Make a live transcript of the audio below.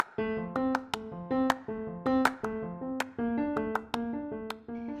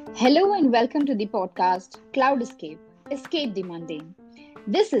Hello and welcome to the podcast Cloud Escape, Escape the Mundane.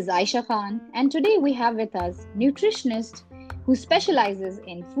 This is Aisha Khan, and today we have with us nutritionist who specializes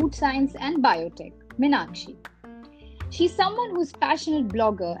in food science and biotech, Minakshi. She's someone who's passionate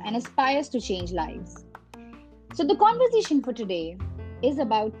blogger and aspires to change lives. So the conversation for today is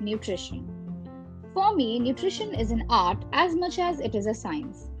about nutrition. For me, nutrition is an art as much as it is a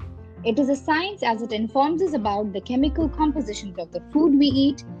science. It is a science as it informs us about the chemical compositions of the food we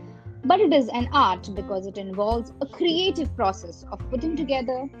eat, but it is an art because it involves a creative process of putting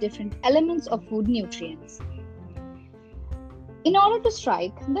together different elements of food nutrients in order to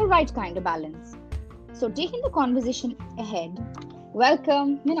strike the right kind of balance. So, taking the conversation ahead,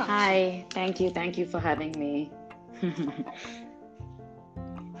 welcome Meenakshi. Hi, thank you for having me.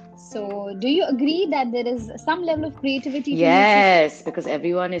 So, do you agree that there is some level of creativity to nutrition? Yes, because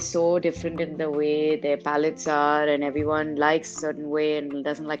everyone is so different in the way their palates are, and everyone likes a certain way and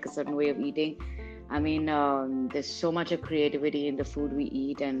doesn't like a certain way of eating. There's so much of creativity in the food we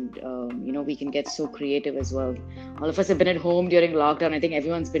eat, and we can get so creative as well. All of us have been at home during lockdown. I think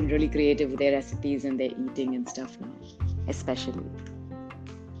everyone's been really creative with their recipes and their eating and stuff now, especially.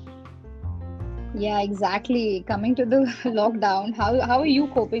 Yeah, exactly. Coming to the lockdown, how are you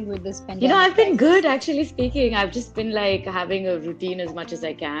coping with this pandemic I've been crisis? good actually speaking. I've just been like having a routine as much as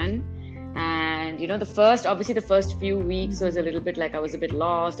I can. And the first few weeks was a little bit like I was a bit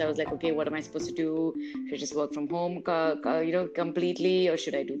lost. I was like, okay, what am I supposed to do? Should I just work from home, completely, or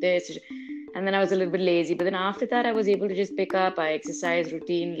should I do this? And then I was a little bit lazy. But then after that, I was able to just pick up. I exercise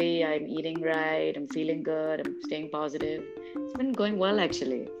routinely. I'm eating right. I'm feeling good. I'm staying positive. It's been going well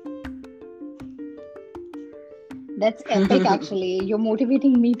actually. That's epic, actually. You're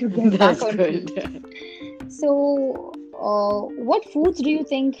motivating me to get back That's on good. feet. So, what foods do you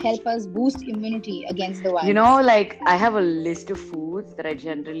think help us boost immunity against the virus? Like I have a list of foods that I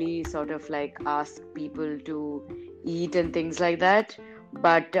generally sort of like ask people to eat and things like that.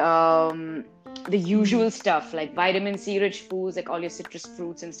 But the Mhm. usual stuff like vitamin C rich foods, like all your citrus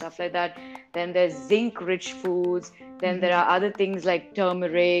fruits and stuff like that. Then there's zinc rich foods. Then there Mhm. are other things like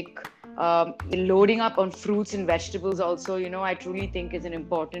turmeric. Loading up on fruits and vegetables also, I truly think is an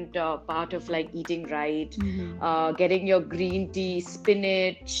important part of like eating right. Mhm. Getting your green tea,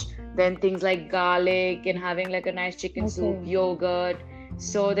 spinach, then things like garlic, and having like a nice chicken soup, Okay. yogurt.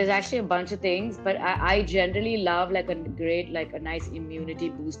 So there's actually a bunch of things, but I generally love like like a nice immunity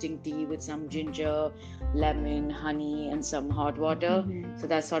boosting tea with some ginger, lemon, honey, and some hot water. Mhm. So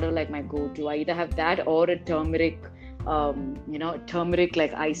that's sort of like my go-to. I either have that or a turmeric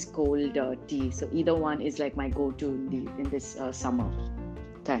like ice cold tea. So either one is like my go-to in this summer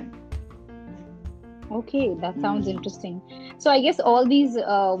time. Okay, that sounds Mm. interesting. So, I guess all these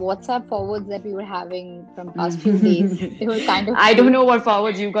WhatsApp forwards that we were having from past few days, they were kind of I don't fake. know what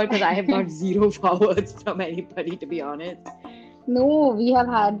forwards you got because I have got zero forwards from anybody, to be honest. No, we have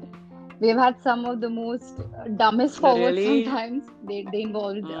had some of the most dumbest No, forwards really? sometimes. They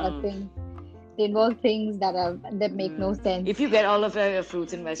involved Mm. things. They involve things that make no sense. If you get all of your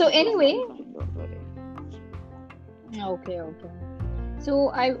fruits and So vegetables, you'll anyway, be fine. Don't worry. okay. So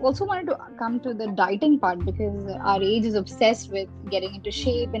I also wanted to come to the dieting part because our age is obsessed with getting into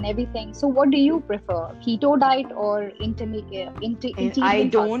shape and everything. So what do you prefer, keto diet or And I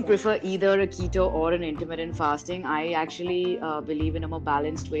intermittent don't fasting? prefer either a keto or an intermittent fasting. I actually believe in a more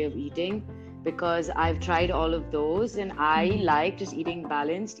balanced way of eating because I've tried all of those and I Mhm. like just eating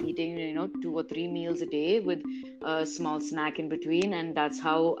balanced, eating, 2 or 3 meals a day with a small snack in between. And that's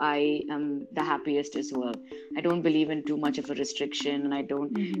how I am the happiest as well. I don't believe in too much of a restriction and I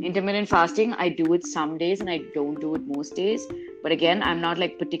don't. Mhm. Intermittent fasting, I do it some days and I don't do it most days. But again, I'm not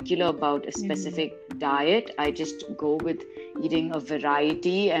like particular about a Mhm. specific diet. I just go with eating a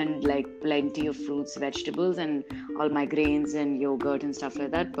variety and like plenty of fruits, vegetables, and all my grains and yogurt and stuff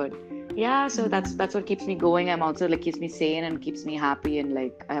like that. But yeah, so Mhm. that's what keeps me going. I'm also like keeps me sane and keeps me happy and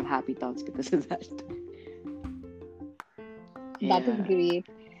like I have happy thoughts because of that. That is Yeah. great.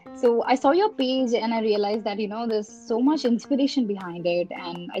 So I saw your page and I realized that there's so much inspiration behind it,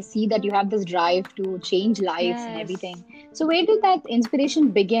 and I see that you have this drive to change lives and Yes. everything. So where did that inspiration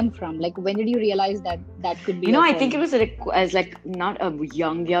begin from? Like when did you realize that that could be your I think it calling? was as like not a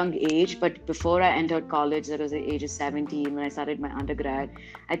young age, but before I entered college, that was the age of 17 when I started my undergrad.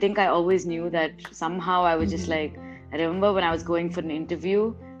 I think I always knew that somehow I was just Hmm. like, I remember when I was going for an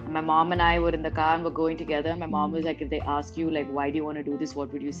interview, And my mom and I were in the car and were going together. My mom was like, if they ask you, like, why do you want to do this?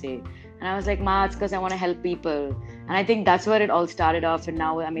 What would you say? And I was like, Ma, it's because I want to help people. And I think that's where it all started off. And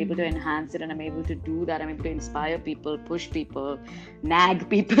now I'm able to enhance it and I'm able to do that. I'm able to inspire people, push people, nag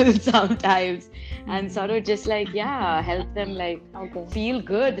people sometimes, and sort of just like, yeah, help them like feel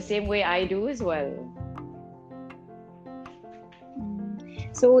good the same way I do as well.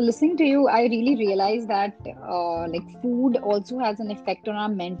 So listening to you, I really realized that like food also has an effect on our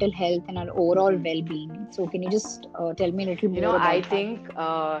mental health and our overall well-being. So can you just tell me a little more about I that? think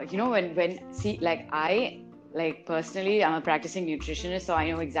when see, like I like personally, I'm a practicing nutritionist, so I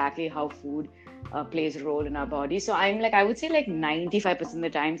know exactly how food plays a role in our body. So I'm like, I would say like 95% of the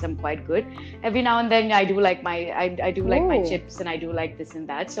times I'm quite good. Every now and then I do like I do like my chips and I do like this and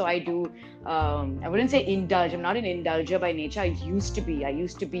that. So I do I wouldn't say indulge. I'm not an indulger by nature. I used to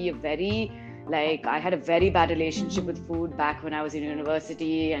be a very like I had a very bad relationship with food back when I was in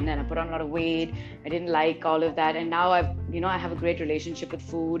university, and then I put on a lot of weight. I didn't like all of that, and now I have a great relationship with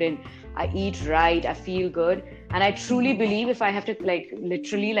food, and I eat right, I feel good, and I truly believe if I have to like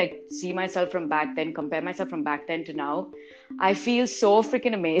literally like see myself from back then, compare myself from back then to now, I feel so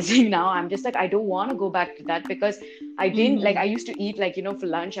freaking amazing now. I'm just like, I don't want to go back to that because I didn't like, I used to eat like, for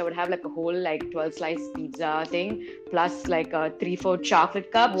lunch, I would have like a whole like 12 slice pizza thing, plus like 3-4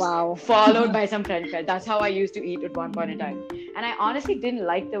 chocolate cups, followed by some French fries. That's how I used to eat at one point in time. And I honestly didn't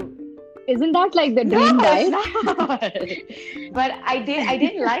like the... Isn't that like the dream diet? No, it's not. But I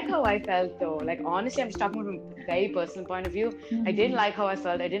didn't like how I felt though. Like honestly, I'm just talking from a very personal point of view. I didn't like how I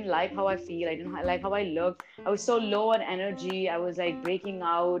felt. I didn't like how I feel. I didn't like how I looked. I was so low on energy. I was like breaking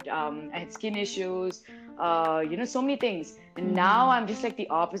out. I had skin issues. So many things. And now I'm just like the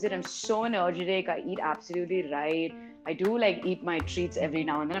opposite. I'm so energetic. I eat absolutely right. I do like eat my treats every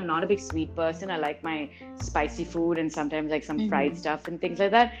now and then. I'm not a big sweet person. I like my spicy food and sometimes like some fried stuff and things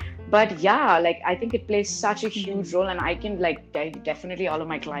like that. But yeah, like I think it plays such a huge role, and I can like definitely all of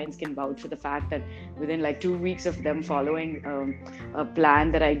my clients can vouch for the fact that within like 2 weeks of them following a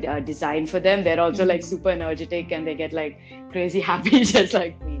plan that I designed for them, they're also like super energetic and they get like crazy happy just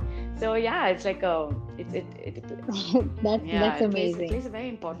like me. So yeah, it's like that's amazing. It plays a very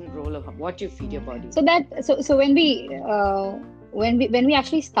important role of what you feed your body. So when we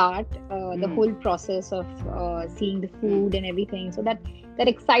actually start the whole process of seeing the food and everything, so that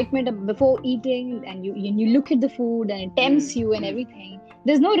excitement before eating, and you look at the food and it tempts you and everything,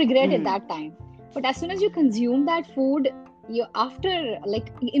 there's no regret at that time. But as soon as you consume that food,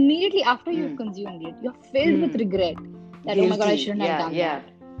 immediately after you've consumed it, you're filled with regret that Guilty. Oh my god, I shouldn't have done that.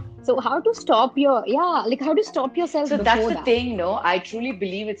 So how to stop yourself? So before that's the that? thing, no? I truly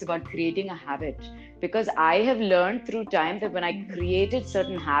believe it's about creating a habit, because I have learned through time that when I created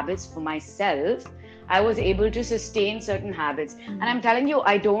certain habits for myself, I was able to sustain certain habits. And I'm telling you,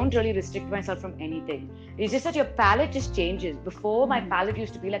 I don't really restrict myself from anything. It's just that your palate just changes. Before, my palate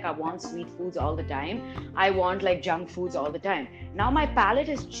used to be like, I want sweet foods all the time. I want like junk foods all the time. Now my palate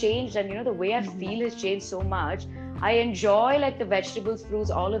has changed, and the way I feel has changed so much. I enjoy like the vegetables,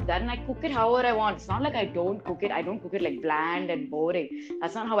 fruits, all of that, and I cook it however I want. It's not like I don't cook it. I don't cook it like bland and boring.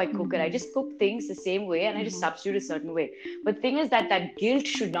 That's not how I cook it. I just cook things the same way, and I just substitute a certain way. But the thing is that guilt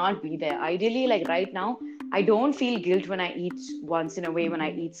should not be there. Ideally, like right now, I don't feel guilt when I eat once in a way, when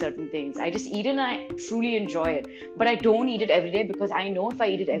I eat certain things. I just eat it and I truly enjoy it. But I don't eat it every day, because I know if I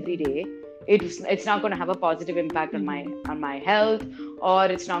eat it every day, it's not going to have a positive impact on my health, or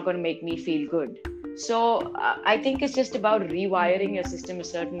it's not going to make me feel good. So I think it's just about rewiring your system a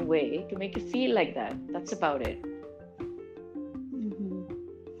certain way to make you feel like that. That's about it.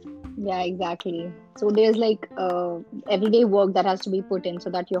 Yeah, exactly. So there's like everyday work that has to be put in so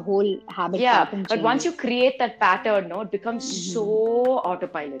that your whole habit pattern changes. But once you create that pattern, it becomes so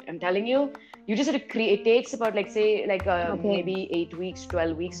autopilot. I'm telling you, you just have to create. It takes about maybe 8 weeks,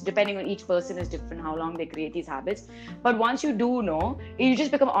 12 weeks, depending on each person is different how long they create these habits. But once you do you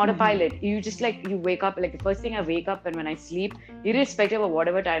just become autopilot. You just you wake up, like the first thing I wake up, and when I sleep, irrespective of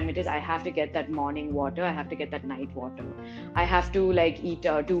whatever time it is, I have to get that morning water. I have to get that night water. I have to eat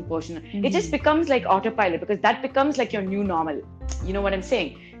 2 portions. It just becomes like autopilot, because that becomes like your new normal. You know what I'm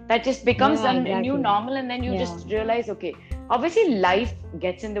saying? That just becomes a new normal, and then you just realize, okay, obviously life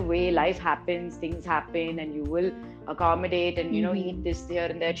gets in the way, life happens, things happen, and you will accommodate and eat this here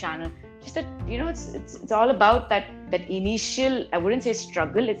and there channel. Just that it's all about that initial, I wouldn't say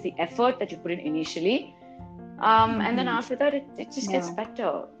struggle, it's the effort that you put in initially, and then after that it just gets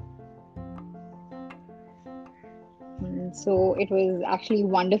better. So it was actually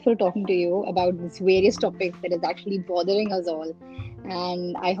wonderful talking to you about these various topics that is actually bothering us all.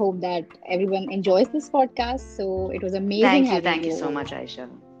 And I hope that everyone enjoys this podcast. So it was amazing having you. Thank you so much, Aisha.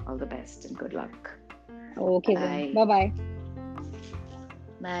 all the best and good luck. Okay, then. Bye. Bye-bye.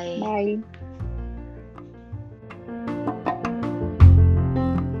 Bye. Bye.